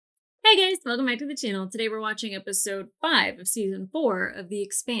Hey guys, welcome back to the channel. Today we're watching episode 5 of season 4 of The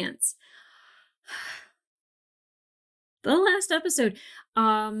Expanse. The last episode.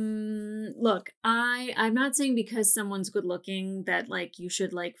 Look, I'm not saying because someone's good looking that you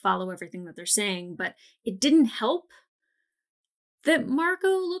should follow everything that they're saying, but it didn't help that Marco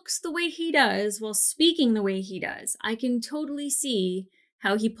looks the way he does while speaking the way he does. I can totally see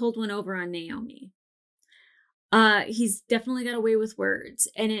how he pulled one over on Naomi. He's definitely got a way with words,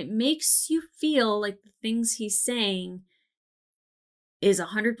 and it makes you feel like the things he's saying is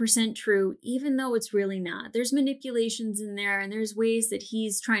 100% true, even though it's really not. There's manipulations in there, and there's ways that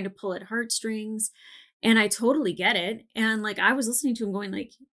he's trying to pull at heartstrings, and I totally get it. And I was listening to him going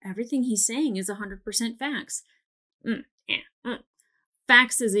everything he's saying is 100% facts.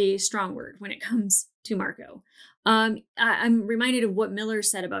 Facts is a strong word when it comes to Marco. I'm reminded of what Miller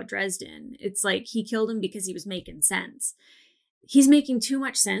said about Dresden. It's he killed him because he was making sense. He's making too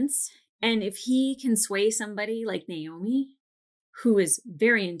much sense. And if he can sway somebody like Naomi, who is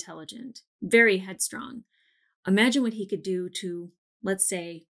very intelligent, very headstrong, imagine what he could do to, let's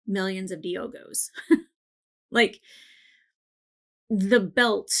say, millions of Diogos. The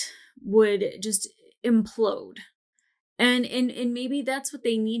belt would just implode. And maybe that's what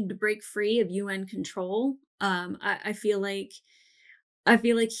they need to break free of UN control. I feel like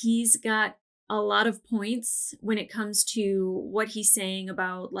he's got a lot of points when it comes to what he's saying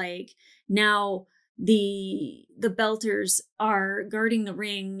about now the Belters are guarding the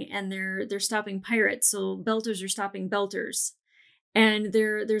ring and they're stopping pirates, so Belters are stopping Belters. And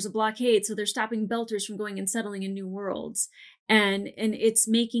there's a blockade, so they're stopping Belters from going and settling in new worlds. And it's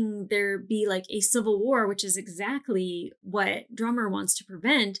making there be a civil war, which is exactly what Drummer wants to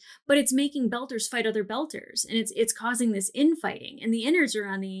prevent, but it's making Belters fight other Belters. And it's causing this infighting. And the Inners are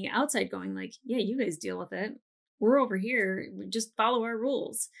on the outside going yeah, you guys deal with it. We're over here. We just follow our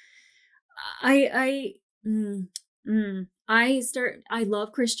rules. I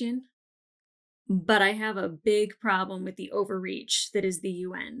love Christian, but I have a big problem with the overreach that is the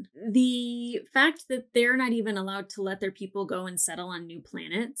UN. The fact that they're not even allowed to let their people go and settle on new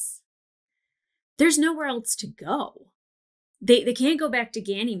planets. There's nowhere else to go. They can't go back to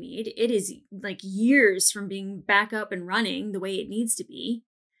Ganymede. It is years from being back up and running the way it needs to be.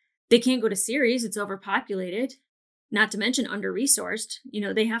 They can't go to Ceres. It's overpopulated. Not to mention under-resourced.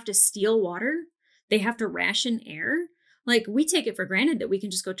 They have to steal water. They have to ration air. We take it for granted that we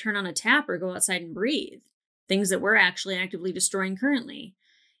can just go turn on a tap or go outside and breathe. Things that we're actually actively destroying currently.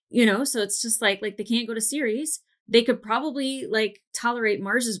 So it's just they can't go to Ceres. They could probably tolerate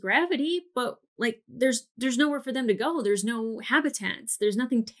Mars's gravity, but there's nowhere for them to go. There's no habitats. There's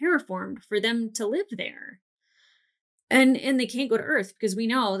nothing terraformed for them to live there. And they can't go to Earth because we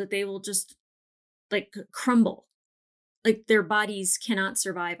know that they will just crumble. Their bodies cannot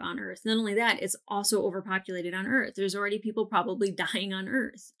survive on Earth. Not only that, it's also overpopulated on Earth. There's already people probably dying on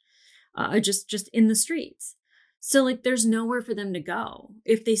Earth, just in the streets. So there's nowhere for them to go.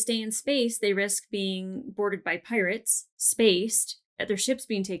 If they stay in space, they risk being boarded by pirates, spaced, their ships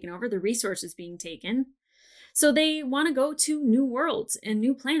being taken over, their resources being taken. So they want to go to new worlds and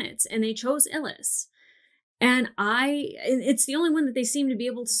new planets, and they chose Illis. And it's the only one that they seem to be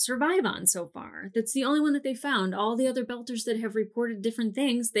able to survive on so far. That's the only one that they found. All the other Belters that have reported different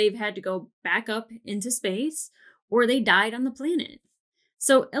things, they've had to go back up into space or they died on the planet.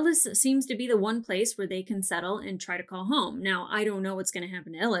 So Illis seems to be the one place where they can settle and try to call home. Now, I don't know what's going to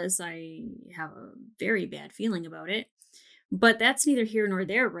happen to Illis. I have a very bad feeling about it. But that's neither here nor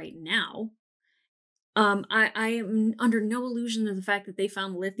there right now. I am under no illusion of the fact that they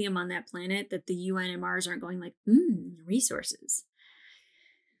found lithium on that planet, that the UN and Mars aren't going resources.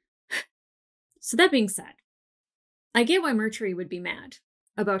 So that being said, I get why Mercury would be mad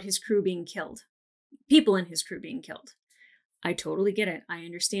about his crew being killed. People in his crew being killed. I totally get it. I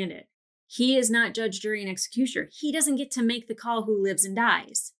understand it. He is not judge, jury, and executioner. He doesn't get to make the call who lives and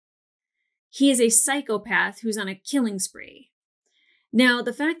dies. He is a psychopath who's on a killing spree. Now,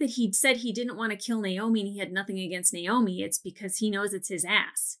 the fact that he said he didn't want to kill Naomi and he had nothing against Naomi, it's because he knows it's his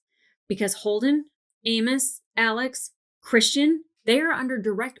ass. Because Holden, Amos, Alex, Christian, they are under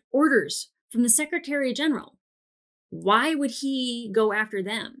direct orders from the Secretary General. Why would he go after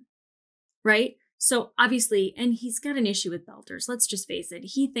them? Right? So obviously, and he's got an issue with Belters. Let's just face it.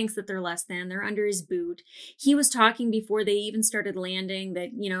 He thinks that they're less than. They're under his boot. He was talking before they even started landing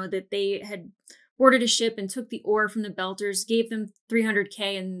that, that they had boarded a ship and took the ore from the Belters, gave them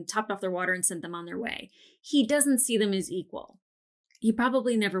 300K and topped off their water and sent them on their way. He doesn't see them as equal. He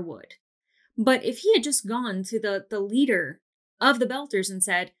probably never would. But if he had just gone to the leader of the Belters and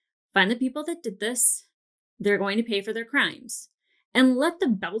said, find the people that did this, they're going to pay for their crimes. and let the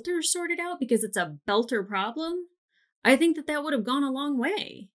Belters sort it out because it's a Belter problem, I think that would have gone a long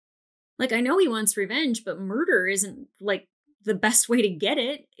way. Like, I know he wants revenge, but murder isn't like the best way to get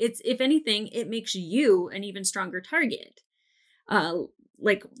it. It's, if anything, it makes you an even stronger target.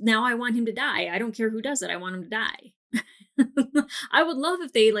 Like, now I want him to die. I don't care who does it. I want him to die. I would love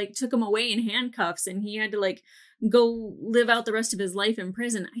if they like took him away in handcuffs and he had to like go live out the rest of his life in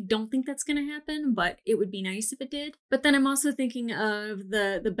prison. I don't think that's going to happen, but it would be nice if it did. But then I'm also thinking of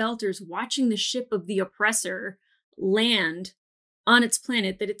the Belters watching the ship of the Oppressor land on its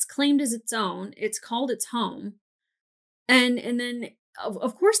planet that it's claimed as its own. It's called its home. And then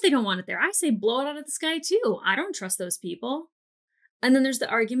of course they don't want it there. I say blow it out of the sky too. I don't trust those people. And then there's the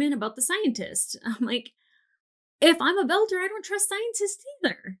argument about the scientist. I'm like, if I'm a Belter, I don't trust scientists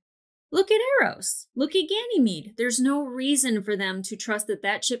either. Look at Eros. Look at Ganymede. There's no reason for them to trust that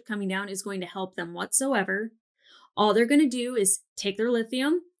that ship coming down is going to help them whatsoever. All they're going to do is take their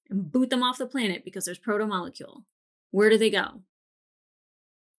lithium and boot them off the planet because there's proto-molecule. Where do they go?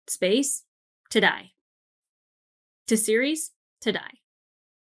 Space? To die. To Ceres? To die.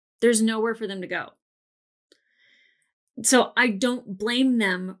 There's nowhere for them to go. So I don't blame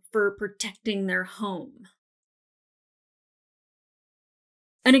them for protecting their home.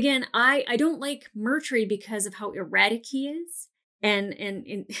 And again, I don't like Mercury because of how erratic he is.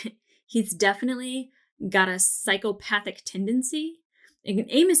 And he's definitely got a psychopathic tendency. And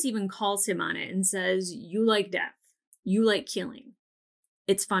Amos even calls him on it and says, you like death. You like killing.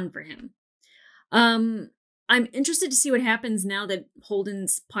 It's fun for him. I'm interested to see what happens now that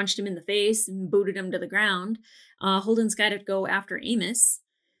Holden's punched him in the face and booted him to the ground. Holden's got to go after Amos.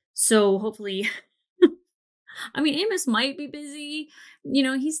 So hopefully... I mean, Amos might be busy. You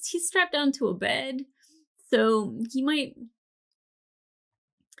know, he's strapped down to a bed, so he might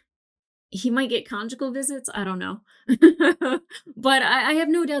get conjugal visits. I don't know. But I have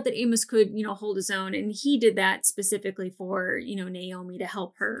no doubt that Amos could, you know, hold his own. And he did that specifically for, you know, Naomi to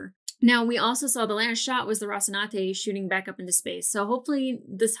help her. Now, we also saw the last shot was the Rocinante shooting back up into space. So hopefully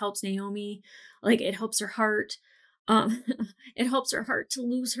this helps Naomi. Like, it helps her heart. It helps her heart to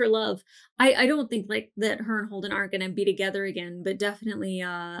lose her love. I don't think like that her and Holden aren't going to be together again, but definitely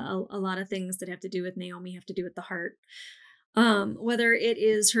a lot of things that have to do with Naomi have to do with the heart. Whether it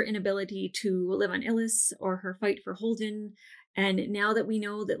is her inability to live on Illis or her fight for Holden. And now that we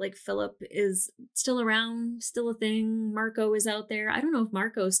know that like Philip is still around, still a thing, Marco is out there. I don't know if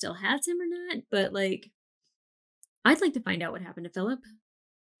Marco still has him or not, but like, I'd like to find out what happened to Philip.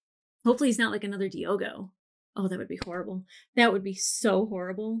 Hopefully he's not like another Diogo. Oh, that would be horrible. That would be so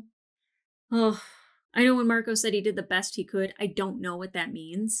horrible. Oh, I know when Marco said he did the best he could. I don't know what that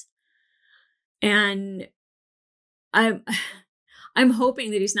means. And I'm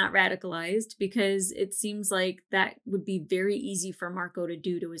hoping that he's not radicalized because it seems like that would be very easy for Marco to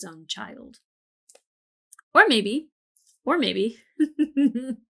do to his own child. Or maybe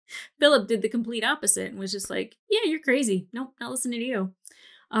Philip did the complete opposite and was just like, yeah, you're crazy. Nope, not listening to you.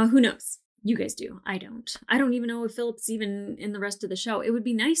 Who knows? You guys do. I don't. I don't even know if Philip's even in the rest of the show. It would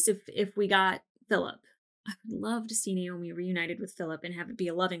be nice if we got Philip. I would love to see Naomi reunited with Philip and have it be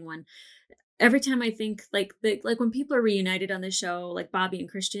a loving one. Every time I think like when people are reunited on the show, like Bobby and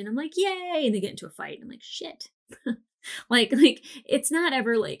Christian, I'm like, yay, and they get into a fight. I'm like, shit. like it's not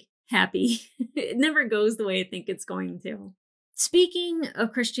ever like happy. It never goes the way I think it's going to. Speaking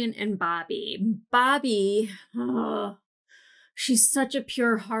of Christian and Bobby, she's such a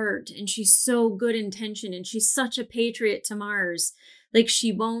pure heart and she's so good intention and she's such a patriot to Mars. Like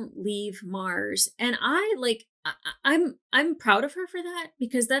she won't leave Mars. And I'm proud of her for that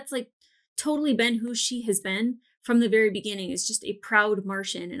because that's like totally been who she has been from the very beginning, is just a proud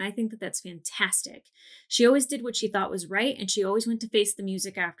Martian. And I think that that's fantastic. She always did what she thought was right. And she always went to face the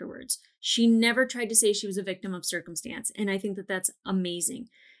music afterwards. She never tried to say she was a victim of circumstance. And I think that that's amazing.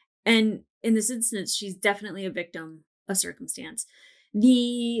 And in this instance, she's definitely a victim of circumstance.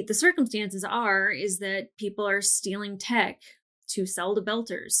 The circumstances is that people are stealing tech to sell to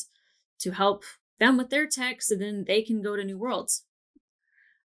Belters to help them with their tech so then they can go to new worlds.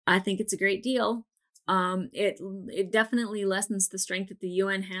 I think it's a great deal. It definitely lessens the strength that the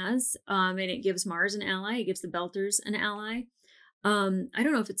UN has, and it gives Mars an ally. It gives the Belters an ally. I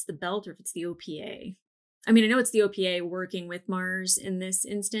don't know if it's the Belt or if it's the OPA. I mean, I know it's the OPA working with Mars in this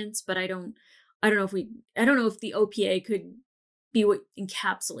instance, but I don't know if the OPA could be what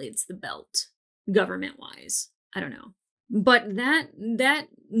encapsulates the Belt government-wise. I don't know. But that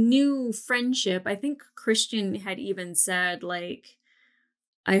new friendship, I think Christian had even said, like,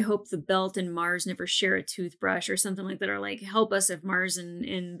 I hope the Belt and Mars never share a toothbrush or something like that, or like, help us if Mars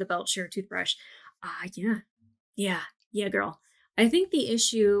and the Belt share a toothbrush. Yeah, girl. I think the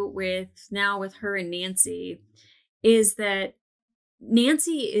issue with her and Nancy is that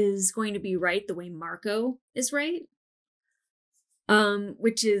Nancy is going to be right the way Marco is right.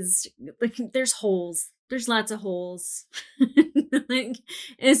 Which is like, there's holes. There's lots of holes. Like,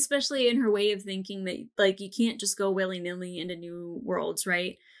 especially in her way of thinking that like you can't just go willy-nilly into new worlds,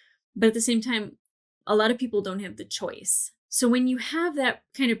 right? But at the same time, a lot of people don't have the choice. So when you have that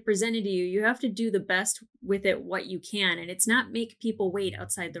kind of presented to you, you have to do the best with it what you can, and it's not make people wait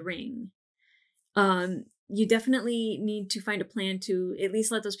outside the ring. You definitely need to find a plan to at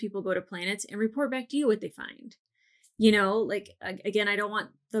least let those people go to planets and report back to you what they find. You know, like, again, I don't want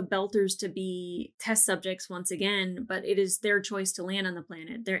the Belters to be test subjects once again, but it is their choice to land on the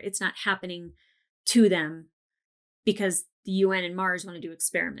planet. It's not happening to them because the UN and Mars want to do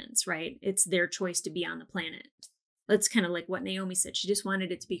experiments, right? It's their choice to be on the planet. That's kind of like what Naomi said. She just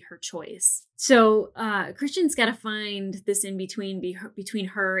wanted it to be her choice. So Christian's got to find this in between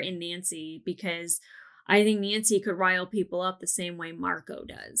her and Nancy, because I think Nancy could rile people up the same way Marco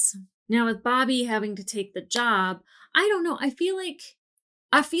does. Now, with Bobby having to take the job, I don't know. I feel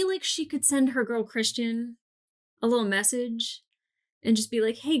like she could send her girl Christian a little message and just be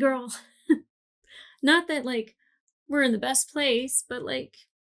like, "Hey, girl, not that like we're in the best place, but like,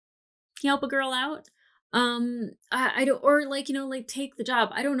 can you help a girl out? I don't, or like, you know, like take the job."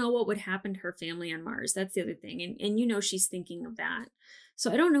 I don't know what would happen to her family on Mars. That's the other thing, and you know she's thinking of that. So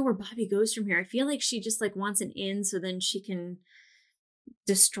I don't know where Bobby goes from here. I feel like she just like wants an in so then she can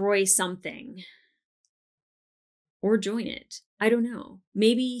destroy something or join it. I don't know.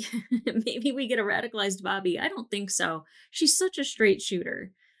 Maybe we get a radicalized Bobby. I don't think so. She's such a straight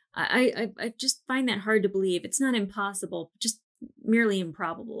shooter. I just find that hard to believe. It's not impossible, just merely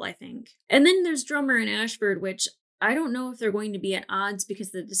improbable, I think. And then there's Drummer and Ashford, which I don't know if they're going to be at odds because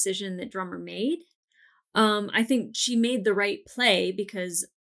of the decision that Drummer made. I think she made the right play because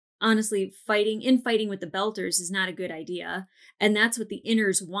honestly, fighting with the Belters is not a good idea. And that's what the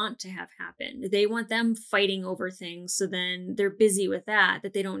Inners want to have happen. They want them fighting over things. So then they're busy with that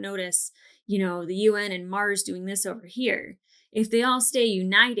they don't notice, you know, the UN and Mars doing this over here. If they all stay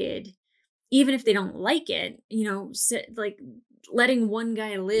united, even if they don't like it, you know, like letting one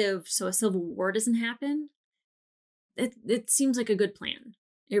guy live so a civil war doesn't happen, it seems like a good plan.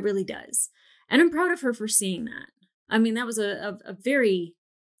 It really does. And I'm proud of her for seeing that. I mean, that was a very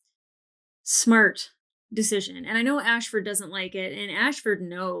smart decision. And I know Ashford doesn't like it. And Ashford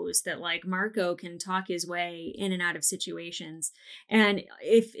knows that like Marco can talk his way in and out of situations. And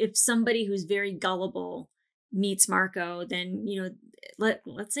if somebody who's very gullible meets Marco, then, you know,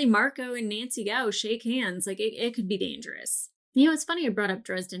 let's say Marco and Nancy Gao shake hands. Like it could be dangerous. You know, it's funny I brought up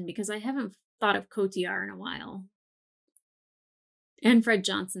Dresden because I haven't thought of Cotillard in a while. And Fred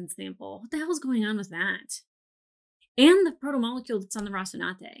Johnson's sample. What the hell's going on with that? And the protomolecule that's on the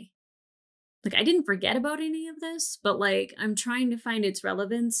Rocinante. Like, I didn't forget about any of this, but like, I'm trying to find its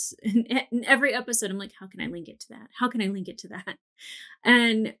relevance. In every episode, I'm like, how can I link it to that? How can I link it to that?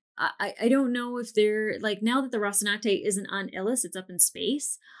 And I don't know if they're like, now that the Rocinante isn't on Illis, it's up in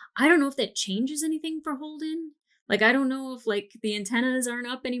space. I don't know if that changes anything for Holden. Like, I don't know if like the antennas aren't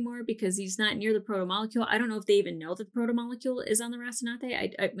up anymore because he's not near the protomolecule. I don't know if they even know that the protomolecule is on the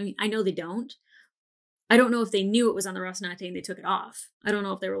Rocinante. I mean, I know they don't. I don't know if they knew it was on the Rocinante and they took it off. I don't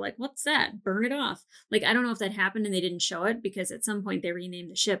know if they were like, what's that? Burn it off. Like, I don't know if that happened and they didn't show it because at some point they renamed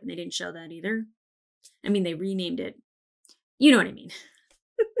the ship and they didn't show that either. I mean, they renamed it. You know what I mean?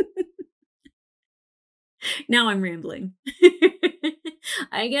 Now I'm rambling.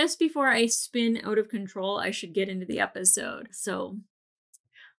 I guess before I spin out of control, I should get into the episode. So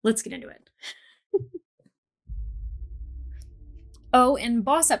let's get into it. Oh, and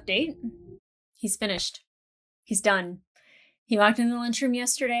boss update. He's finished. He's done. He walked in the lunchroom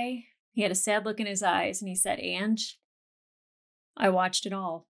yesterday. He had a sad look in his eyes and he said, "Ange, I watched it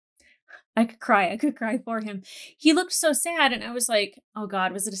all." I could cry for him. He looked so sad and I was like, oh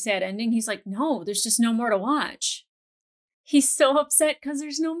God, was it a sad ending? He's like, no, there's just no more to watch. He's so upset because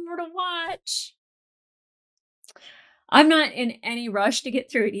there's no more to watch. I'm not in any rush to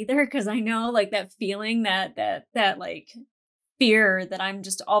get through it either because I know like that feeling, that like fear that I'm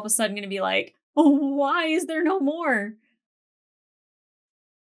just all of a sudden going to be like, oh, why is there no more?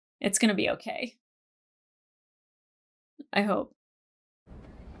 It's going to be okay. I hope.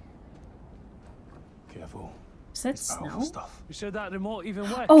 Careful. Is that snow? You said that remote even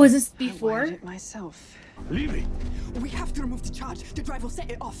worked. Oh, is this before? I wired it myself. Leave it. We have to remove the charge. The drive will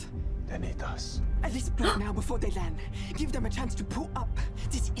set it off. Then it does. At least blow it now before they land. Give them a chance to pull up.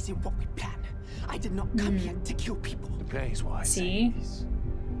 This isn't what we planned. I did not come here to kill people. The play is why I See? say this.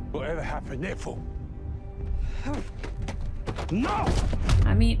 Whatever happened, therefore. No!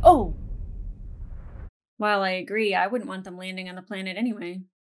 I mean, oh! While I agree, I wouldn't want them landing on the planet anyway.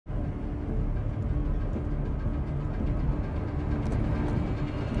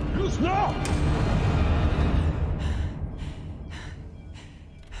 No!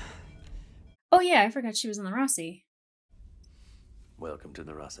 Oh yeah, I forgot she was on the Rossi. Welcome to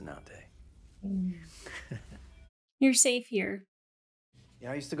the Rocinante. You're safe here.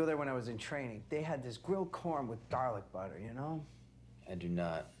 Yeah, I used to go there when I was in training. They had this grilled corn with garlic butter, you know? I do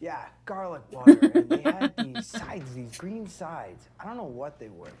not. Yeah, garlic butter. And they had these sides, these green sides. I don't know what they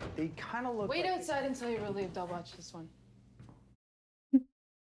were. They kind of look Wait like... outside until you're relieved. I'll watch this one.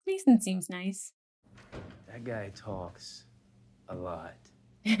 Mason seems nice. That guy talks a lot.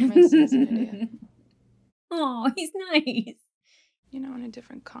 Mason's an idiot. Oh, he's nice. You know, in a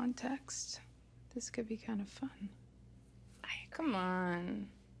different context, this could be kind of fun. Come on.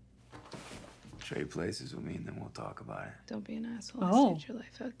 Trade places with me and then we'll talk about it. Don't be an asshole. Oh. I saved your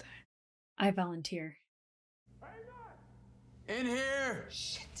life out there. I volunteer. In here!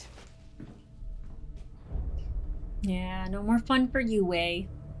 Shit. Yeah, no more fun for you, Way.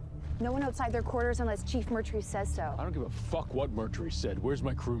 No one outside their quarters unless Chief Mertry says so. I don't give a fuck what Mercury said. Where's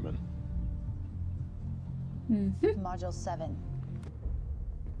my crewman? Module 7.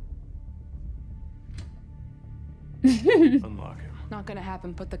 Unlock him. Not gonna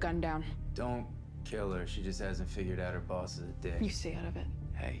happen. Put the gun down. Don't kill her. She just hasn't figured out her boss is a dick. You stay out of it.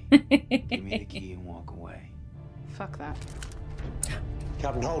 Hey, give me the key and walk away. Fuck that.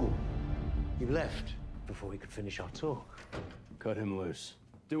 Captain Holden, you left before we could finish our talk. Cut him loose.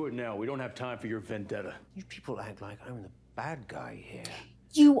 Do it now. We don't have time for your vendetta. You people act like I'm the bad guy here.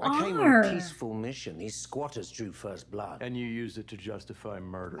 You I came on are. a peaceful mission. These squatters drew first blood. And you used it to justify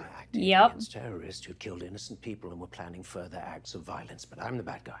murder. I acted Yep. against terrorists who killed innocent people and were planning further acts of violence, but I'm the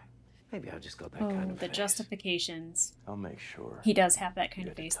bad guy. Maybe I just got that kind Oh, of the face. justifications. I'll make sure. He does have that kind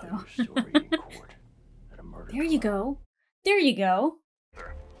you of get to face, tell though. your story in court at a murder There you trial. go. There you go.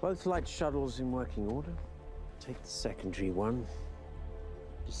 Both light shuttles in working order. Take the secondary one.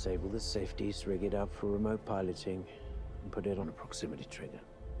 Disable the safeties, rig it up for remote piloting, and put it on a proximity trigger.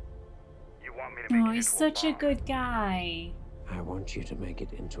 You want me to make Oh, it he's into such a bomb? good guy. I want you to make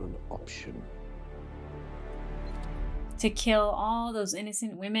it into an option. To kill all those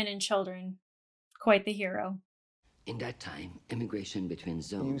innocent women and children. Quite the hero. In that time, immigration between Use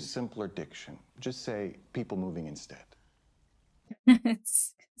zones. simpler diction. Just say people moving instead.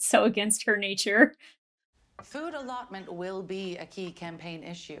 It's so against her nature. Food allotment will be a key campaign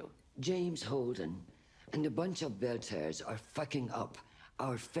issue. James Holden and a bunch of Belters are fucking up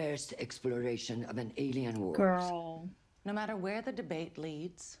our first exploration of an alien world. Girl. No matter where the debate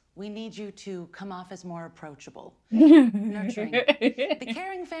leads, we need you to come off as more approachable, nurturing, the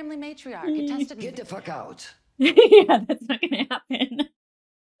caring family matriarch. It tends to be... Get the fuck out. Yeah, that's not gonna happen.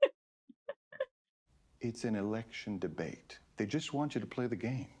 It's an election debate. They just want you to play the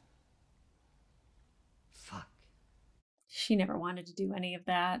game. Fuck. She never wanted to do any of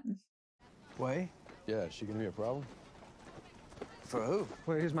that. Way? Yeah, is she gonna be a problem? For who?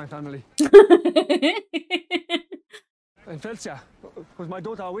 Where is my family? In Felcia. Was my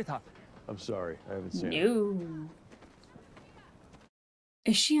daughter with her? I'm sorry, I haven't seen her. No.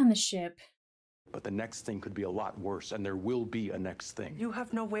 Is she on the ship? But the next thing could be a lot worse, and there will be a next thing. You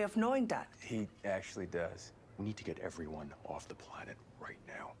have no way of knowing that. He actually does. We need to get everyone off the planet right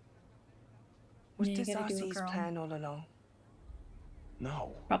now. Was Yeah, you this gotta do it, RC's girl. plan all along?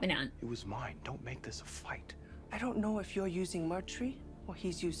 No. Probably not. It was mine. Don't make this a fight. I don't know if you're using Mertry or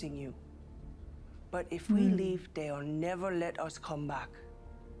he's using you. But if we leave, they'll never let us come back.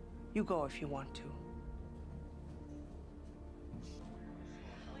 You go if you want to.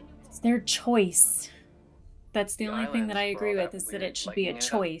 It's their choice. That's the only thing that I agree with, is that it should be a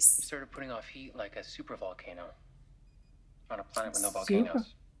choice. It started putting off heat like a supervolcano on a planet with no Super-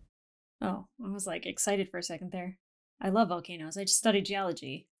 volcanoes. Oh, I was like excited for a second there. I love volcanoes. I just studied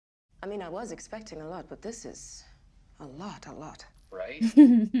geology. I mean, I was expecting a lot, but this is a lot. Right?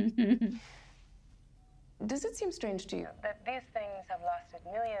 Does it seem strange to you? That these things have lasted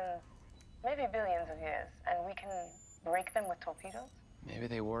millions, maybe billions of years, and we can break them with torpedoes? Maybe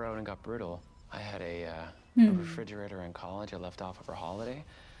they wore out and got brittle. I had a refrigerator in college I left off over holiday,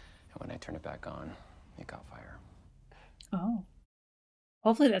 and when I turned it back on, it caught fire. Oh.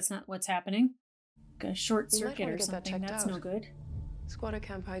 Hopefully that's not what's happening. Like a short You might circuit wanna or get that something. checked That's out. no good. Squatter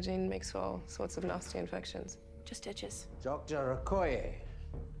camp hygiene makes for all sorts of nasty infections. Just itches. Dr. Okoye,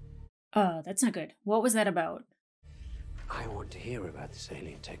 That's not good. What was that about? I want to hear about this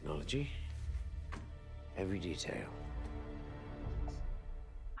alien technology. Every detail.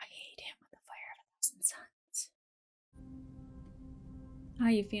 I hate him with the fire of a thousand suns. How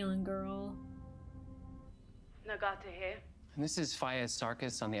you feeling, girl? Nagata here. And this is Fayez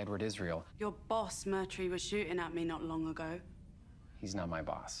Sarkis on the Edward Israel. Your boss, Murtry, was shooting at me not long ago. He's not my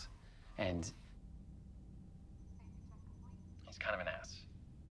boss. And he's kind of an ass.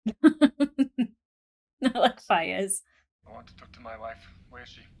 Not like Fayez. I want to talk to my wife. Where is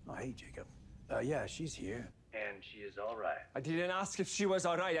she? Oh, hey, Jacob. Yeah, she's here. And she is all right. I didn't ask if she was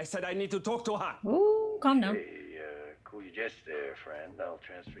all right. I said I need to talk to her. Ooh, calm down. Hey, cool your jets there, friend. I'll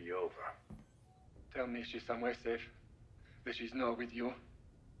transfer you over. Tell me she's somewhere safe. That she's not with you.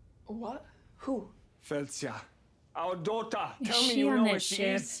 What? Who? Felcia. Our daughter. Is Tell me she you on know that where she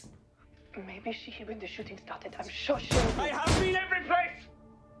ship? is. Maybe she here when the shooting started. I'm sure she. I have been every place.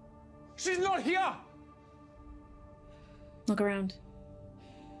 She's not here. Look around.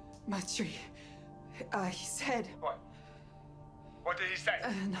 Murtry. He said. What? What did he say?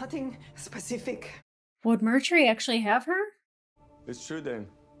 Nothing specific. Would Murtry actually have her? It's true then.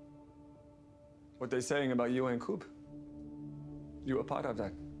 What they're saying about you and Coop. You were part of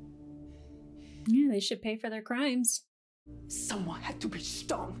that. Yeah, they should pay for their crimes. Someone had to be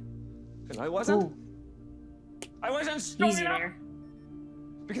strong. And I wasn't. Ooh. I wasn't strong Easy enough. there.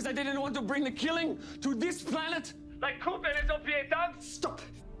 Because I didn't want to bring the killing to this planet like Coop and his opiate dogs. Stop.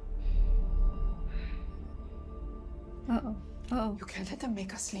 Uh-oh. Uh-oh. You can't let them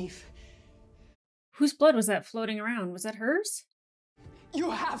make us leave. Whose blood was that floating around? Was that hers?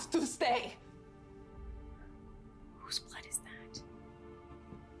 You have to stay. Whose blood is that?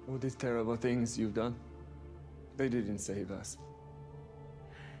 All these terrible things you've done, they didn't save us.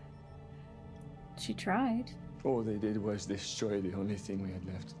 She tried. All they did was destroy the only thing we had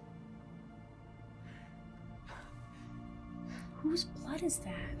left. Whose blood is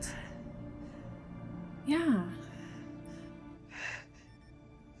that? Yeah.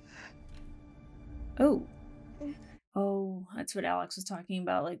 Oh. Oh, that's what Alex was talking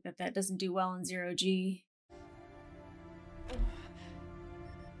about, like that doesn't do well in 0G.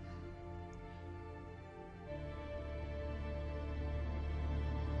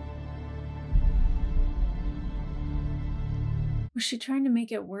 Was she trying to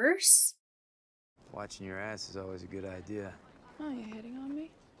make it worse? Watching your ass is always a good idea. Oh, you hitting on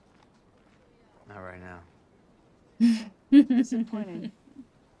me? Not right now. Disappointing.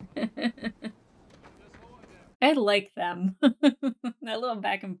 I like them. That little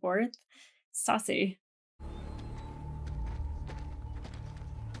back and forth. Saucy.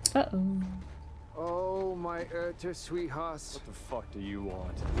 Uh-oh. Oh, my Erta sweethearts. What the fuck do you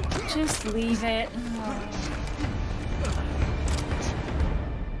want? Just leave it. Oh.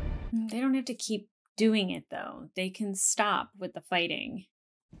 They don't have to keep doing it, though. They can stop with the fighting.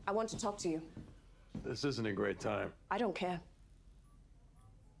 I want to talk to you. This isn't a great time. I don't care.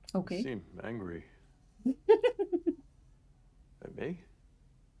 Okay. You seem angry. At me?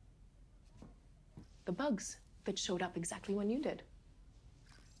 The bugs that showed up exactly when you did.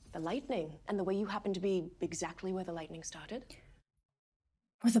 The lightning, and the way you happened to be exactly where the lightning started.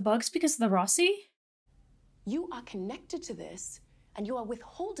 Were the bugs because of the Rossi? You are connected to this, and you are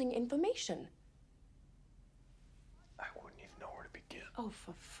withholding information. I wouldn't even know where to begin. Oh,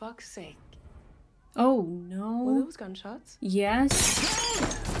 for fuck's sake. Oh, no. Were those gunshots? Yes.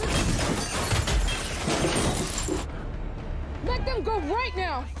 Let them go right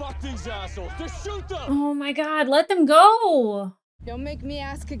now! Fuck these assholes! Just shoot them! Oh my god, let them go! Don't make me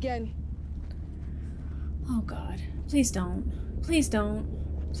ask again. Oh god. Please don't. Please don't.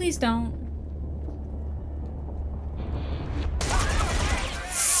 Please don't.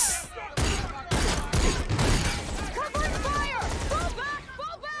 Covering fire! Fall back!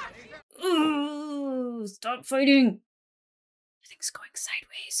 Fall back! Ooh, stop fighting. Everything's going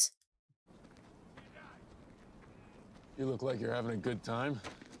sideways. You look like you're having a good time.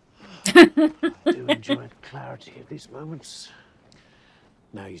 I do enjoy the clarity of these moments.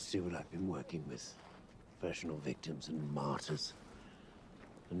 Now you see what I've been working with. Professional victims and martyrs.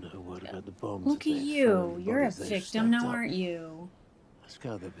 And no word about the bombs. Look at you. You're a victim now, aren't you? Let's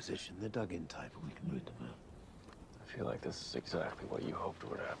go their position. They're dug in tight, but we can root them out. I feel like this is exactly what you hoped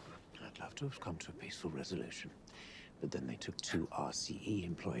would happen. I'd love to have come to a peaceful resolution. But then they took 2 RCE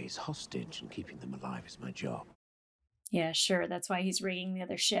employees hostage, and keeping them alive is my job. Yeah, sure. That's why he's rigging the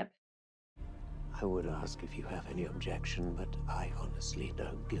other ship. I would ask if you have any objection, but I honestly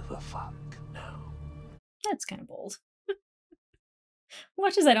don't give a fuck now. That's kind of bold.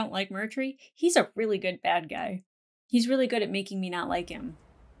 Much as I don't like Murtry, he's a really good bad guy. He's really good at making me not like him.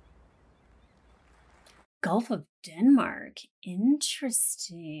 Gulf of Denmark.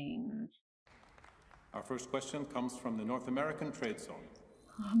 Interesting. Our first question comes from the North American Trade Zone.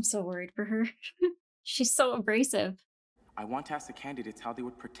 Oh, I'm so worried for her. She's so abrasive. I want to ask the candidates how they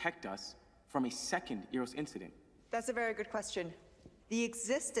would protect us from a second Eros incident. That's a very good question. The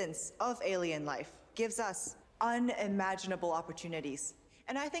existence of alien life gives us unimaginable opportunities.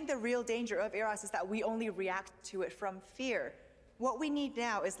 And I think the real danger of Eros is that we only react to it from fear. What we need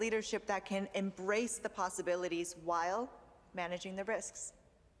now is leadership that can embrace the possibilities while managing the risks.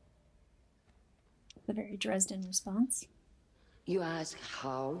 The very Dresden response. You ask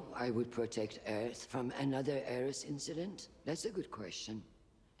how I would protect Earth from another Eros incident? That's a good question.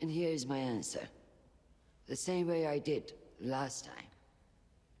 And here is my answer. The same way I did last time.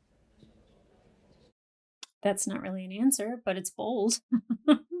 That's not really an answer, but it's bold.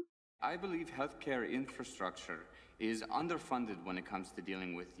 I believe healthcare infrastructure is underfunded when it comes to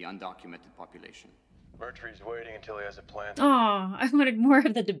dealing with the undocumented population. Mercury's waiting until he has a plan. Oh, I wanted more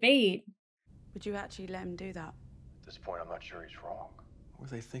of the debate. Would you actually let him do that? At this point, I'm not sure he's wrong.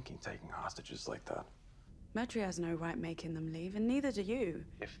 What were they thinking, taking hostages like that? Mercury has no right making them leave, and neither do you.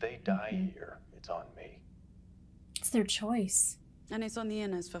 If they die here, it's on me. It's their choice. And it's on the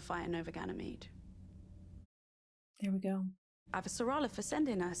Inners for fighting over Ganymede. There we go. I have a Sorala for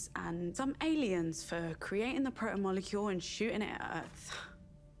sending us, and some aliens for creating the protomolecule and shooting it at Earth.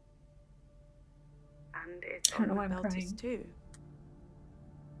 And it's on the Belters too.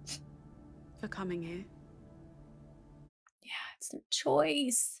 For coming here. Yeah, it's their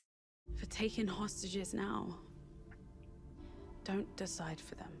choice. For taking hostages now. Don't decide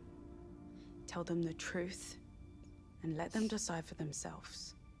for them. Tell them the truth and let them decide for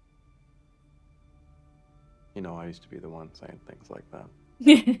themselves. You know, I used to be the one saying things like that.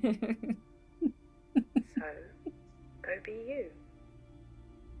 So, go be you.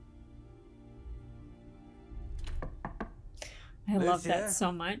 I love that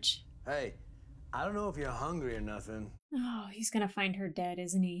so much. Hey, I don't know if you're hungry or nothing. Oh, he's gonna find her dead,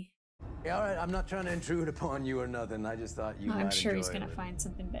 isn't he? Yeah, all right, I'm not trying to intrude upon you or nothing. I just thought you might I'm sure he's enjoy gonna it. find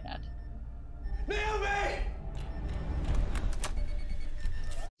something bad. Naomi!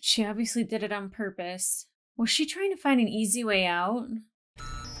 She obviously did it on purpose. Was she trying to find an easy way out?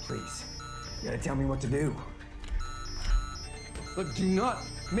 Please, you gotta tell me what to do. Look, do not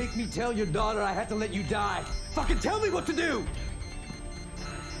make me tell your daughter I had to let you die. Fucking tell me what to do!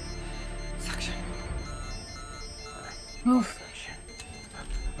 Suction. Oof.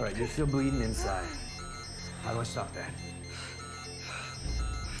 All right, you're still bleeding inside. How do I stop that?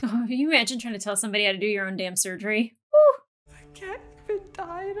 Oh, can you imagine trying to tell somebody how to do your own damn surgery? Woo! I can't even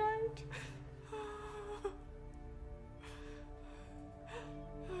die right.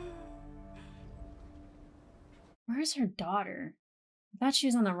 Where's her daughter? I thought she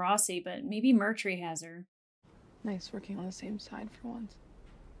was on the Rossi, but maybe Mercury has her. Nice working on the same side for once.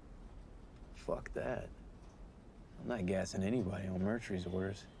 Fuck that. I'm not gassing anybody on Mercury's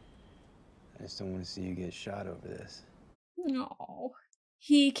orders. I just don't want to see you get shot over this. No.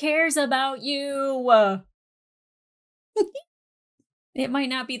 He cares about you. It might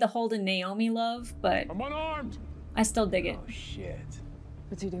not be the Holden Naomi love, but I'm unarmed. I still dig it. Oh shit.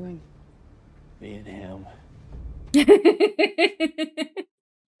 What's he doing? Me and him.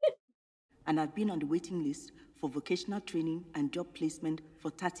 And I've been on the waiting list for vocational training and job placement for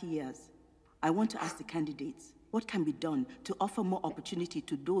 30 years. I want to ask the candidates, what can be done to offer more opportunity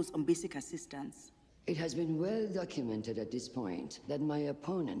to those on basic assistance? It has been well documented at this point that my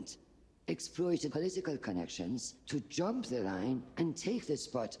opponent exploited political connections to jump the line and take the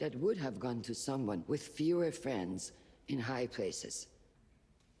spot that would have gone to someone with fewer friends in high places.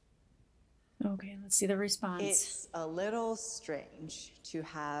 Okay, let's see the response. It's a little strange to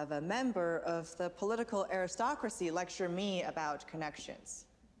have a member of the political aristocracy lecture me about connections.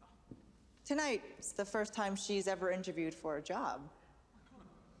 Tonight, it's the first time she's ever interviewed for a job.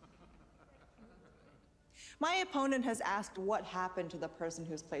 My opponent has asked what happened to the person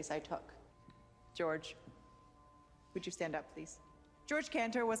whose place I took. George, would you stand up, please? George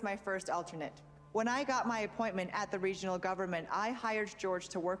Cantor was my first alternate. When I got my appointment at the regional government, I hired George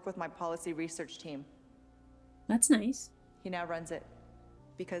to work with my policy research team. That's nice. He now runs it.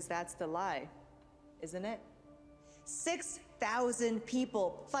 Because that's the lie, isn't it? 6,000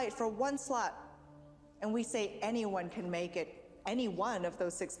 people fight for one slot. And we say anyone can make it. Any one of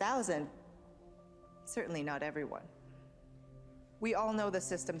those 6,000. Certainly not everyone. We all know the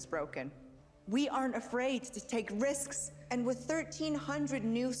system's broken. We aren't afraid to take risks. And with 1,300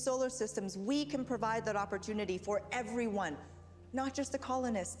 new solar systems, we can provide that opportunity for everyone, not just the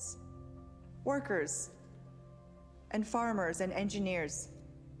colonists, workers, and farmers and engineers.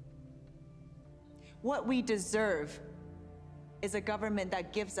 What we deserve is a government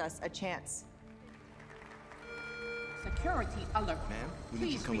that gives us a chance. Security alert. Ma'am, we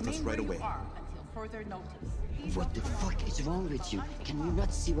need you to come with us right away. further notice. What the fuck is wrong with you? Can you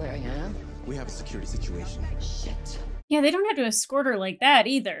not see where I am? We have a security situation. Shit. Yeah, they don't have to escort her like that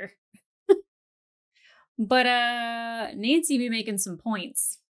either. But Nancy be making some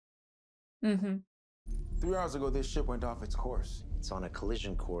points. 3 hours ago, this ship went off its course. It's on a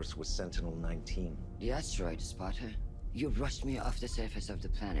collision course with Sentinel-19. The asteroid spotter. You rushed me off the surface of the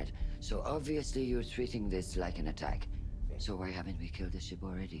planet, so obviously you're treating this like an attack. So why haven't we killed the ship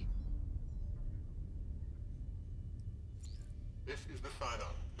already? This is the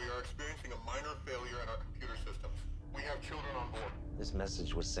sign-up. We are experiencing a minor failure in our computer systems. We have children on board. This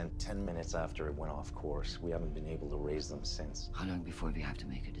message was sent 10 minutes after it went off course. We haven't been able to raise them since. How long before we have to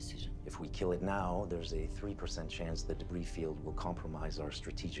make a decision? If we kill it now, there's a 3% chance the debris field will compromise our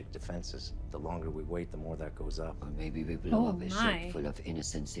strategic defenses. The longer we wait, the more that goes up. Or maybe we blow up a ship full of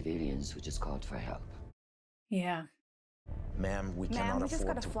innocent civilians who just called for help. Yeah. Ma'am, we Ma'am, cannot we just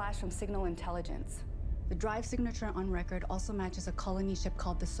afford got a to... flash from Signal Intelligence. The drive signature on record also matches a colony ship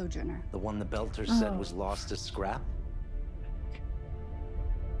called the Sojourner. The one the Belter said was lost to scrap?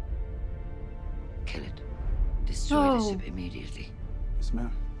 Kill it. Destroy the ship immediately. Yes,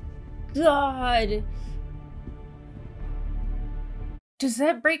 ma'am. God. Does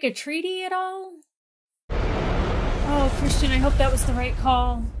that break a treaty at all? Oh, Christian, I hope that was the right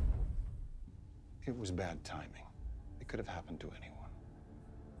call. It was bad timing. It could have happened to anyone.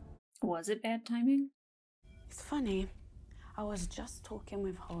 Was it bad timing? It's funny. I was just talking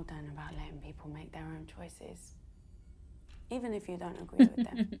with Holden about letting people make their own choices. Even if you don't agree with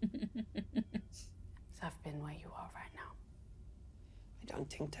them. So I've been where you are right now. I don't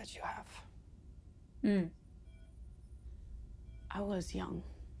think that you have. I was young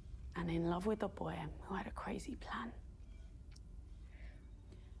and in love with a boy who had a crazy plan.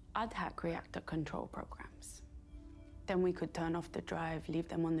 I'd hack reactor control programs. Then we could turn off the drive, leave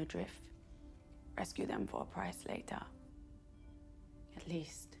them on the drift, rescue them for a price later. At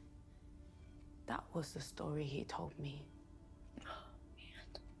least, that was the story he told me. Oh,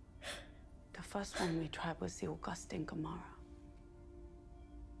 man. The first one we tried was the Augustine Gamara.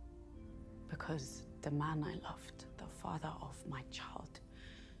 Because the man I loved, the father of my child,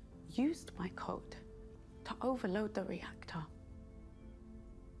 used my code to overload the reactor.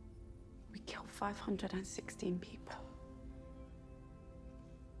 We killed 516 people.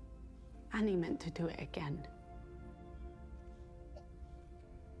 And he meant to do it again.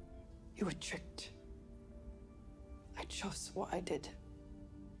 You were tricked. I chose what I did.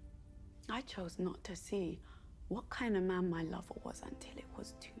 I chose not to see what kind of man my lover was until it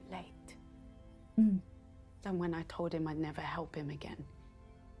was too late. Then when I told him I'd never help him again,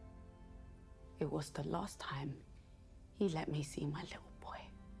 it was the last time he let me see my little boy.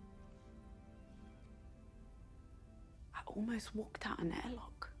 I almost walked out an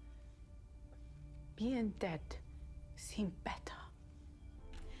airlock. Being dead seemed better.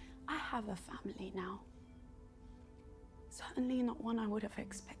 I have a family now. Certainly not one I would have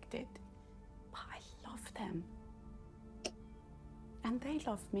expected, but I love them. And they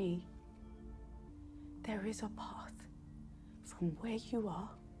love me. There is a path from where you are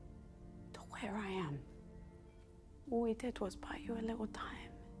to where I am. All we did was buy you a little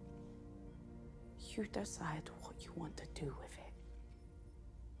time. You decide what you want to do with it.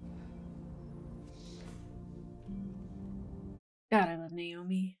 God, I love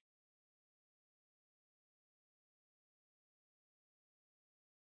Naomi.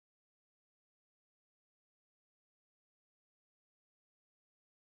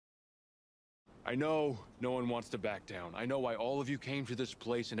 I know no one wants to back down. I know why all of you came to this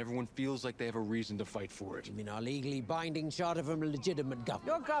place and everyone feels like they have a reason to fight for it. You mean our legally binding charter from a legitimate government?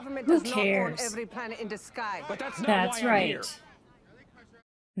 Your government Who does not cares? own every planet in the sky. But that's not That's why right.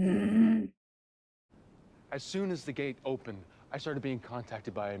 I'm here. As soon as the gate opened, I started being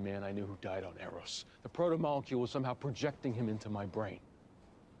contacted by a man I knew who died on Eros. The proto-molecule was somehow projecting him into my brain.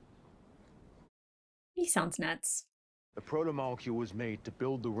 He sounds nuts. The proto-molecule was made to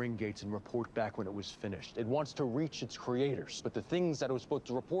build the ring gates and report back when it was finished. It wants to reach its creators, but the things that it was supposed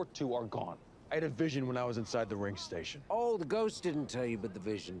to report to are gone. I had a vision when I was inside the ring station. Oh, the ghost didn't tell you, but the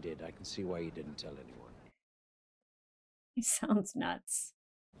vision did. I can see why you didn't tell anyone. He sounds nuts.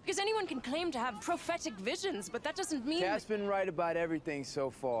 Because anyone can claim to have prophetic visions, but that doesn't mean... Cat's been right about everything so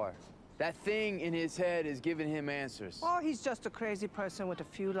far. That thing in his head is giving him answers. Or he's just a crazy person with a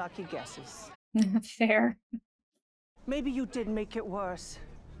few lucky guesses. Fair. Maybe you did make it worse,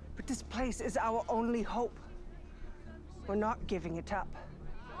 but this place is our only hope. We're not giving it up.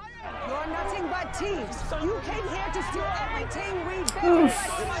 You're nothing but thieves. You came here to steal everything we built.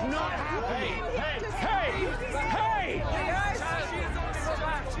 It's not happening. Hey!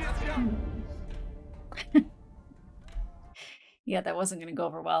 Yeah, that wasn't going to go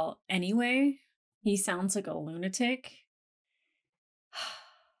over well anyway. He sounds like a lunatic.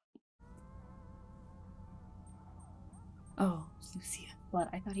 Oh, Lucia, blood.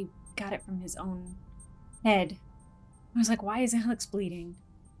 I thought he got it from his own head. I was like, why is Alex bleeding?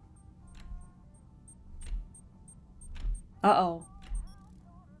 Uh-oh.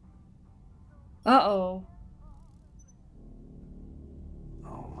 Uh-oh.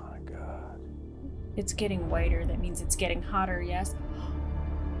 Oh my God. It's getting whiter. That means it's getting hotter, yes?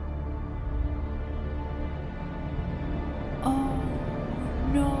 Oh,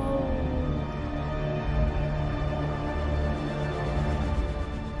 no.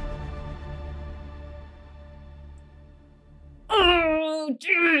 Oh,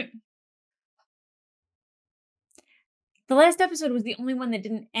 damn it. The last episode was the only one that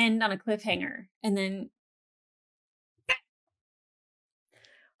didn't end on a cliffhanger. And then...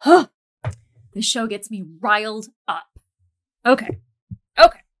 Huh. This show gets me riled up. Okay.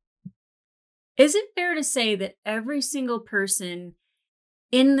 Is it fair to say that every single person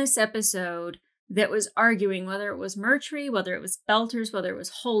in this episode that was arguing, whether it was Mercury, whether it was Belters, whether it was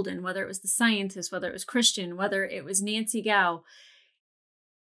Holden, whether it was the scientist, whether it was Christian, whether it was Nancy Gao,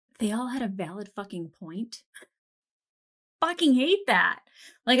 they all had a valid fucking point? Fucking hate that.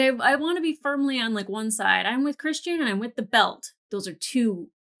 Like, I want to be firmly on like one side. I'm with Christian and I'm with the belt. Those are two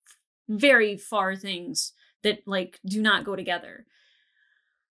very far things that like do not go together.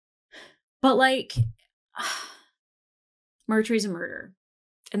 But like, Mercury's a murderer.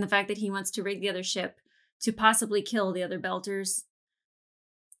 And the fact that he wants to rig the other ship to possibly kill the other Belters.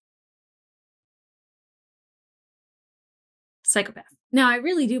 Psychopath. Now, I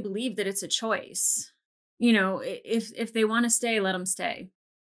really do believe that it's a choice. You know, if they want to stay, let them stay.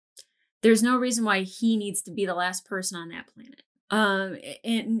 There's no reason why he needs to be the last person on that planet.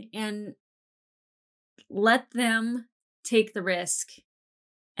 And let them take the risk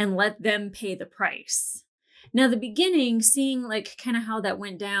and let them pay the price. Now, the beginning, seeing like kind of how that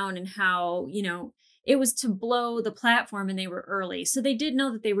went down and how, you know, it was to blow the platform and they were early. So they did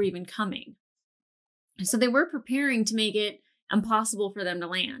know that they were even coming. So they were preparing to make it impossible for them to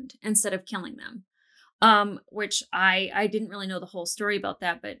land instead of killing them. Which I didn't really know the whole story about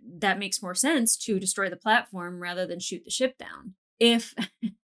that, but that makes more sense to destroy the platform rather than shoot the ship down. If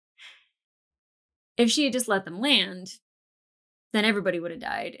she had just let them land, then everybody would have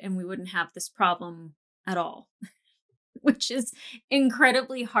died and we wouldn't have this problem at all, which is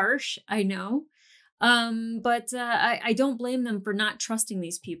incredibly harsh, I know. But I don't blame them for not trusting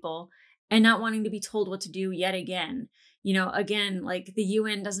these people and not wanting to be told what to do yet again. You know, again, like the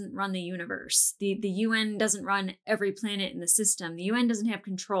UN doesn't run the universe. The UN doesn't run every planet in the system. The UN doesn't have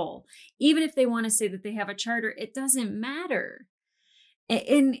control. Even if they want to say that they have a charter, it doesn't matter.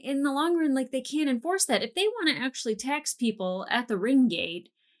 In the long run, like they can't enforce that. If they want to actually tax people at the ring gate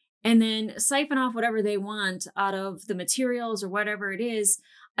and then siphon off whatever they want out of the materials or whatever it is,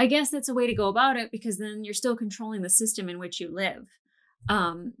 I guess that's a way to go about it because then you're still controlling the system in which you live.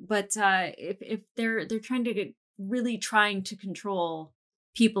 But if they're trying to really trying to control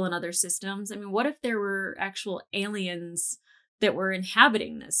people in other systems, I mean, what if there were actual aliens that were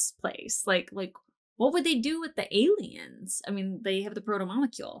inhabiting this place? Like what would they do with the aliens? I mean, they have the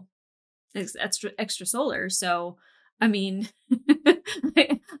protomolecule. It's extrasolar. So, I mean,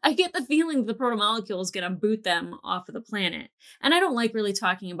 I get the feeling the protomolecule is going to boot them off of the planet. And I don't like really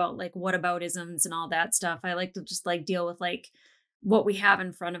talking about like whataboutisms and all that stuff. I like to just like deal with like what we have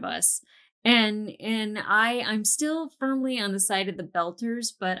in front of us. And I'm still firmly on the side of the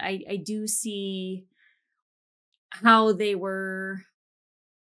Belters, but I do see how they were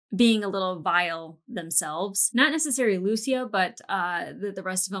being a little vile themselves. Not necessarily Lucia, but the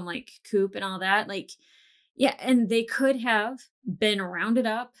rest of them, like Coop and all that. Like, yeah, and they could have been rounded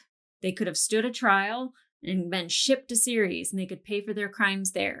up. They could have stood a trial and been shipped to Ceres, and they could pay for their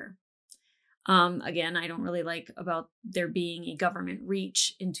crimes there. Again, I don't really like about there being a government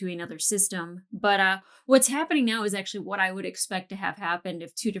reach into another system. But what's happening now is actually what I would expect to have happened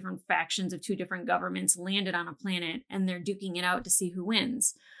if two different factions of two different governments landed on a planet and they're duking it out to see who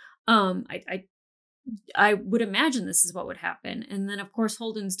wins. I would imagine this is what would happen. And then, of course,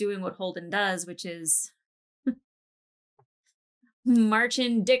 Holden's doing what Holden does, which is march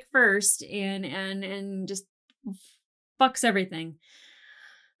in dick first and just fucks everything.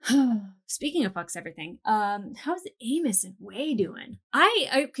 Speaking of fucks everything, how's Amos and Way doing?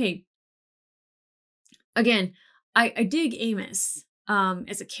 Okay. Again, I dig Amos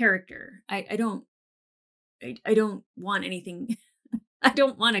as a character. I don't want anything. I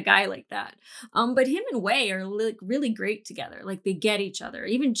don't want a guy like that. But him and Way are like really great together. Like they get each other.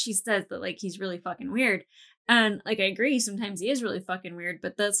 Even she says that like he's really fucking weird. And like, I agree, sometimes he is really fucking weird,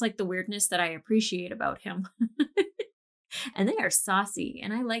 but that's like the weirdness that I appreciate about him. And they are saucy,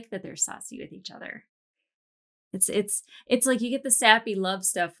 and I like that they're saucy with each other. It's like you get the sappy love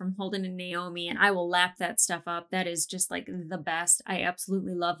stuff from Holden and Naomi, and I will lap that stuff up. That is just like the best. I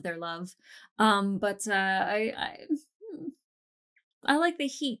absolutely love their love. But I like the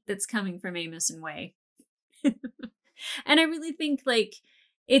heat that's coming from Amos and Way. And I really think like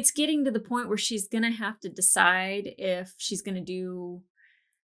it's getting to the point where she's gonna have to decide if she's gonna do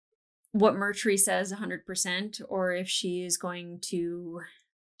what Mercury says 100% or if she is going to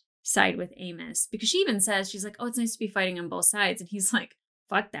side with Amos, because she even says, she's like, oh, it's nice to be fighting on both sides. And he's like,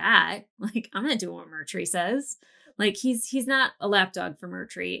 fuck that. Like, I'm not doing what Mercury says. Like, he's not a lapdog for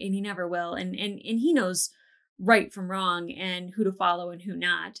Mercury, and he never will. And he knows right from wrong and who to follow and who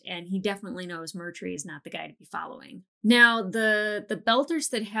not. And he definitely knows Mercury is not the guy to be following. Now, the Belters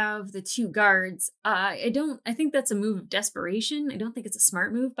that have the two guards, I think that's a move of desperation. I don't think it's a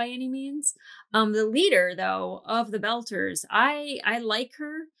smart move by any means. The leader, though, of the Belters, I like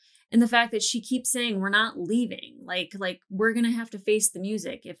her. And the fact that she keeps saying, we're not leaving, like we're going to have to face the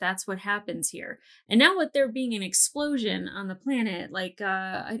music if that's what happens here. And now with there being an explosion on the planet, like,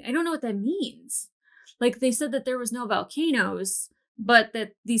 I don't know what that means. Like, they said that there was no volcanoes, but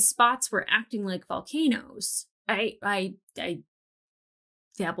that these spots were acting like volcanoes. I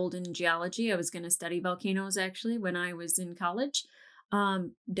dabbled in geology. I was going to study volcanoes, actually, when I was in college.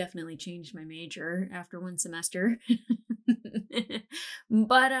 Definitely changed my major after one semester.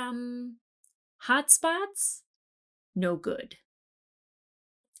 But hot spots, no good.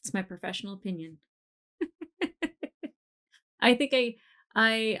 It's my professional opinion. I think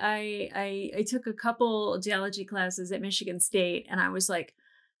I took a couple geology classes at Michigan State, and I was like,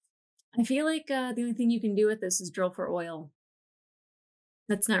 I feel like the only thing you can do with this is drill for oil.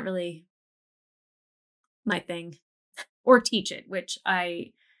 That's not really my thing. Or teach it, which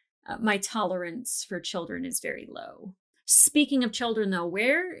my tolerance for children is very low. Speaking of children, though,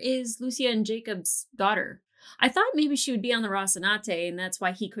 where is Lucia and Jacob's daughter? I thought maybe she would be on the Rocinante, and that's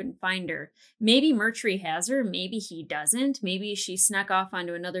why he couldn't find her. Maybe Mercury has her, maybe he doesn't. Maybe she snuck off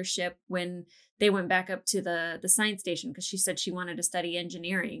onto another ship when they went back up to the science station, because she said she wanted to study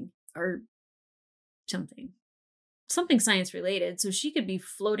engineering or something science related. So she could be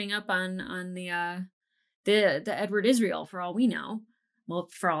floating up on the Edward Israel for all we know. Well,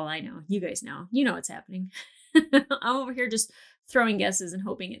 for all I know. You guys know. You know what's happening. I'm over here just throwing guesses and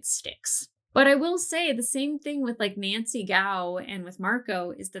hoping it sticks. But I will say the same thing with like Nancy Gao and with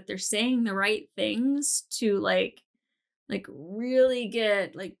Marco is that they're saying the right things to like really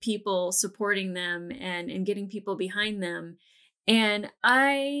get like people supporting them and getting people behind them. And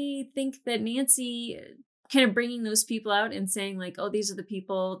I think that Nancy kind of bringing those people out and saying like, oh, these are the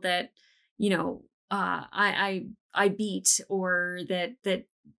people that, you know, I beat, or that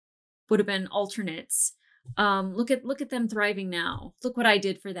would have been alternates. Look at them thriving now. Look what I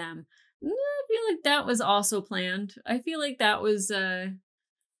did for them. I feel like that was also planned. I feel like that was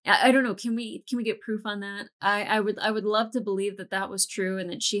I don't know. Can we get proof on that? I would love to believe that was true and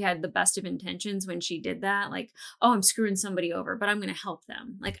that she had the best of intentions when she did that. Like, oh, I'm screwing somebody over, but I'm going to help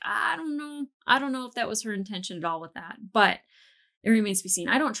them. Like, I don't know if that was her intention at all with that, but it remains to be seen.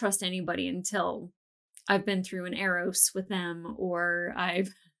 I don't trust anybody until I've been through an Eros with them, or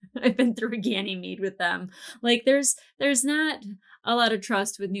I've been through a Ganymede with them. Like, there's not a lot of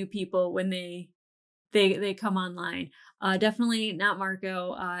trust with new people when they come online. Definitely not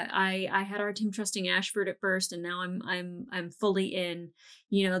Marco. I had a hard time trusting Ashford at first, and now I'm fully in.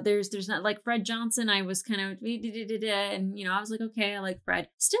 You know, there's not like Fred Johnson. I was kind of and you know, I was like, okay, I like Fred.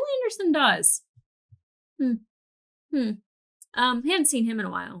 Still Anderson does. Hadn't seen him in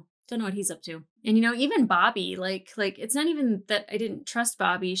a while. Don't know what he's up to. And you know, even Bobby, like it's not even that I didn't trust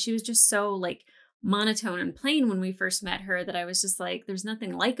Bobby. She was just so like monotone and plain when we first met her that I was just like, there's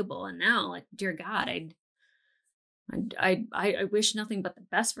nothing likable. And now, like, dear God, I wish nothing but the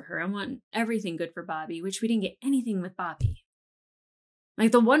best for her. I want everything good for Bobby, which we didn't get anything with Bobby.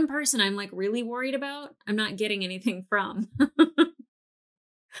 Like, the one person I'm like really worried about, I'm not getting anything from.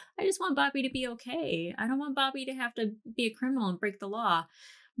 I just want Bobby to be okay. I don't want Bobby to have to be a criminal and break the law.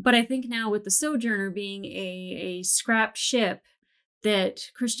 But I think now with the Sojourner being a scrap ship that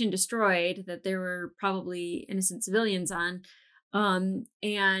Christian destroyed, that there were probably innocent civilians on, and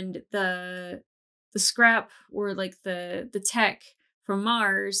the scrap, or like the tech from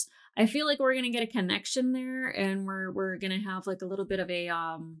Mars, I feel like we're gonna get a connection there, and we're gonna have like a little bit of a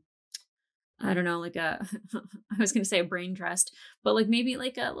I don't know, like a I was gonna say a brain trust, but like maybe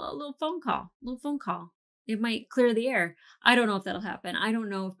like a little phone call. It might clear the air. I don't know if that'll happen. I don't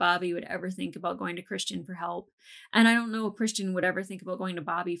know if Bobby would ever think about going to Christian for help. And I don't know if Christian would ever think about going to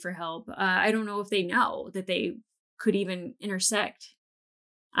Bobby for help. I don't know if they know that they could even intersect.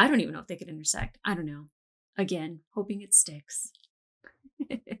 I don't even know if they could intersect. I don't know. Again, hoping it sticks.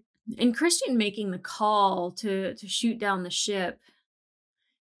 And Christian making the call to shoot down the ship,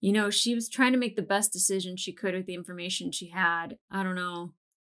 you know, she was trying to make the best decision she could with the information she had. I don't know.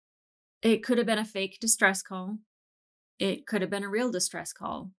 It could have been a fake distress call. It could have been a real distress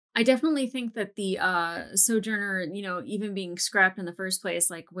call. I definitely think that the Sojourner, you know, even being scrapped in the first place,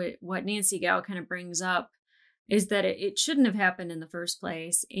 like what Nancy Gao kind of brings up, is that it shouldn't have happened in the first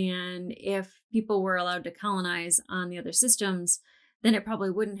place. And if people were allowed to colonize on the other systems, then it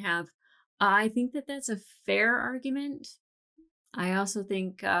probably wouldn't have. I think that that's a fair argument. I also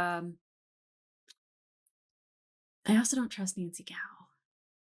think, I also don't trust Nancy Gao.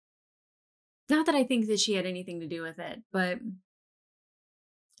 Not that I think that she had anything to do with it, but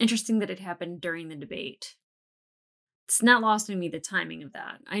interesting that it happened during the debate. It's not lost on me the timing of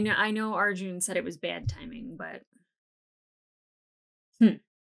that. I know Arjun said it was bad timing, but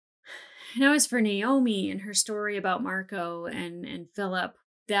Now as for Naomi and her story about Marco and Philip,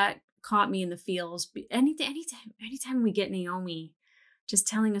 that caught me in the feels. Anytime we get Naomi just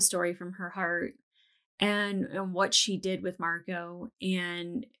telling a story from her heart and what she did with Marco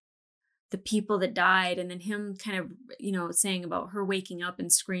and the people that died, and then him kind of, you know, saying about her waking up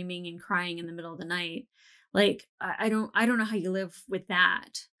and screaming and crying in the middle of the night. Like, I don't know how you live with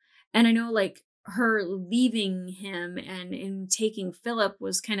that. And I know, like, her leaving him and taking Philip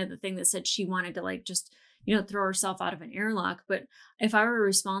was kind of the thing that said she wanted to, like, just, you know, throw herself out of an airlock. But if I were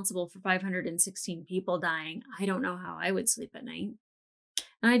responsible for 516 people dying, I don't know how I would sleep at night.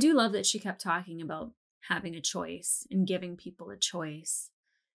 And I do love that she kept talking about having a choice and giving people a choice.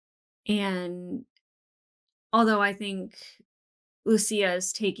 And although I think Lucia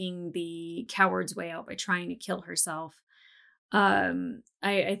is taking the coward's way out by trying to kill herself,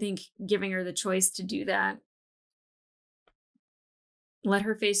 I think giving her the choice to do that, let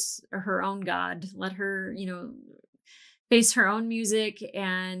her face her own God, let her, you know, face her own music,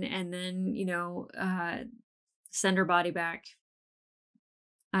 and then, you know, send her body back.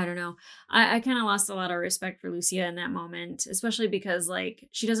 I don't know. I kind of lost a lot of respect for Lucia in that moment, especially because, like,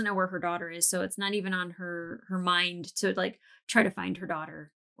 she doesn't know where her daughter is. So it's not even on her mind to, like, try to find her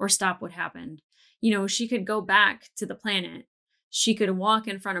daughter or stop what happened. You know, she could go back to the planet. She could walk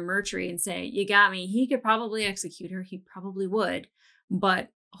in front of Mercury and say, "You got me." He could probably execute her. He probably would.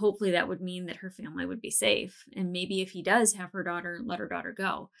 But hopefully that would mean that her family would be safe. And maybe if he does have her daughter, let her daughter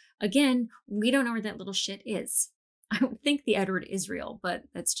go. Again, we don't know where that little shit is. I don't think the Edward is real, but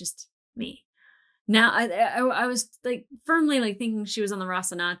that's just me. Now, I was, like, firmly, like, thinking she was on the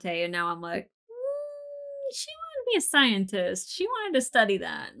Rocinante, and now I'm like, she wanted to be a scientist. She wanted to study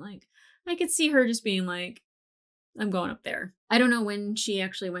that. Like, I could see her just being like, I'm going up there. I don't know when she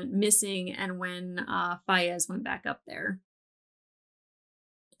actually went missing and when Fayez went back up there.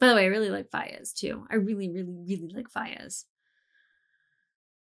 By the way, I really like Fayez, too. I really, really, really like Fayez.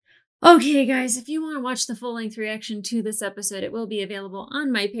 Okay, guys, if you want to watch the full-length reaction to this episode, it will be available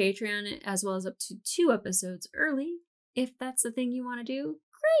on my Patreon, as well as up to 2 episodes early. If that's the thing you want to do,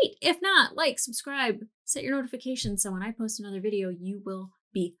 great. If not, like, subscribe, set your notifications so when I post another video, you will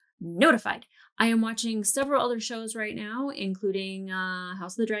be notified. I am watching several other shows right now, including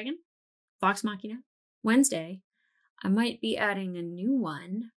House of the Dragon, Vox Machina, Wednesday. I might be adding a new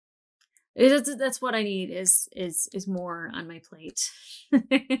one. That's what I need is more on my plate.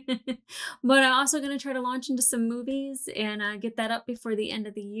 But I'm also going to try to launch into some movies and get that up before the end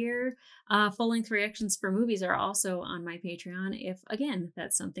of the year. Full-length reactions for movies are also on my Patreon. If, again,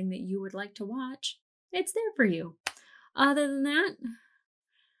 that's something that you would like to watch, it's there for you. Other than that,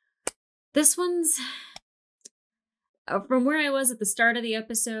 this one's from where I was at the start of the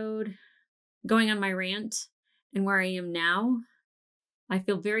episode, going on my rant, and where I am now. I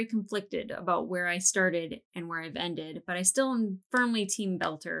feel very conflicted about where I started and where I've ended, but I still am firmly Team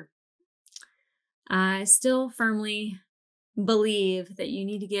Belter. I still firmly believe that you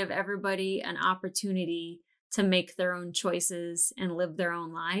need to give everybody an opportunity to make their own choices and live their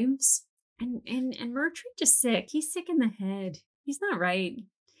own lives. And Mercury just sick. He's sick in the head. He's not right.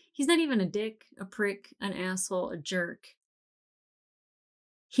 He's not even a dick, a prick, an asshole, a jerk.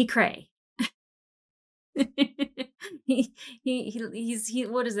 He cray. He's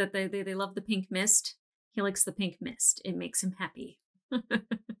what is it? They love the pink mist. He likes the pink mist. It makes him happy.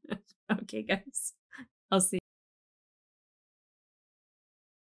 Okay, guys. I'll see you.